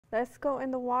Let's go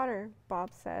in the water,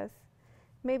 Bob says.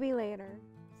 Maybe later,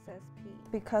 says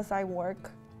Pete. Because I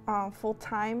work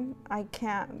full-time, I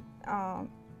can't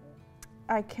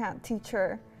teach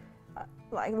her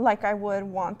like I would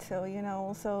want to, you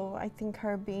know. So I think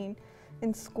her being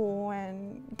in school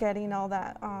and getting all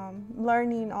that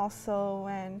learning also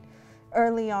and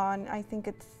early on, I think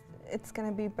it's going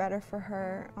to be better for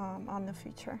her on the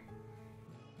future.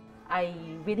 I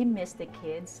really miss the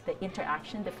kids, the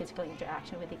interaction, the physical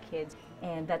interaction with the kids,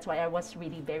 and that's why I was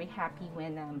really very happy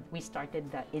when we started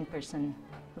the in-person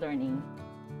learning.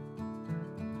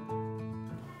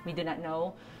 We do not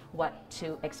know what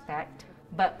to expect,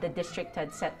 but the district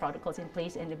had set protocols in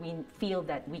place, and we feel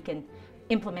that we can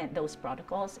implement those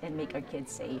protocols and make our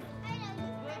kids safe.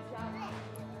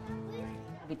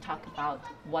 We talk about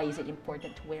why is it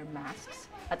important to wear masks.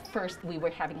 At first, we were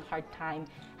having a hard time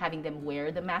having them wear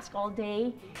the mask all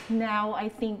day. Now, I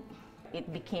think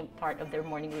it became part of their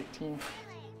morning routine.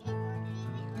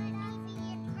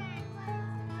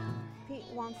 Pete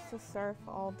wants to surf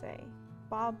all day.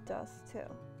 Bob does too,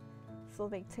 so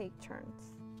they take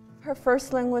turns. Her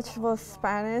first language was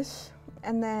Spanish,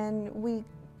 and then we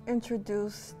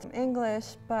introduced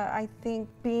English, but I think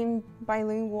being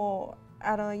bilingual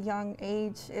at a young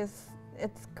age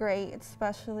it's great,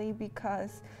 especially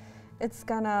because it's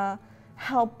gonna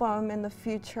help them in the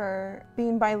future.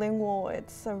 Being bilingual,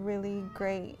 it's a really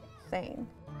great thing.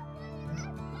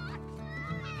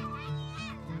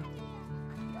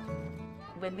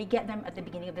 When we get them at the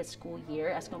beginning of the school year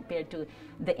as compared to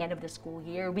the end of the school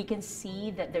year, we can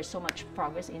see that there's so much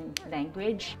progress in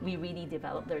language. We really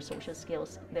develop their social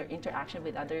skills, their interaction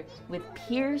with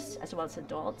peers as well as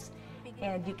adults.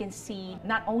 And you can see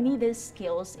not only the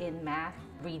skills in math,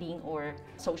 reading, or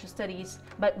social studies,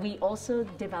 but we also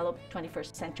develop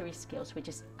 21st century skills, which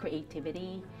is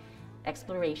creativity,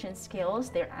 exploration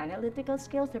skills, their analytical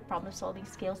skills, their problem-solving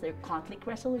skills, their conflict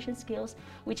resolution skills,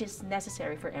 which is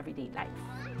necessary for everyday life.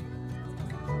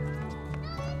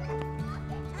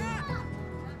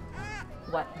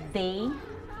 What they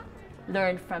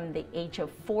learn from the age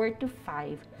of 4 to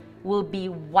 5 will be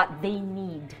what they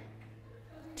need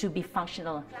to be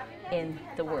functional in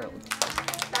the world.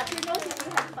 Tap your nose if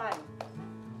you had fun.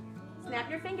 Snap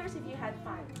your fingers if you had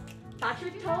fun. Touch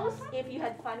your toes if you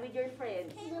had fun with your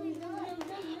friends.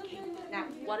 Now,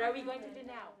 what are we going to do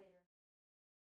now?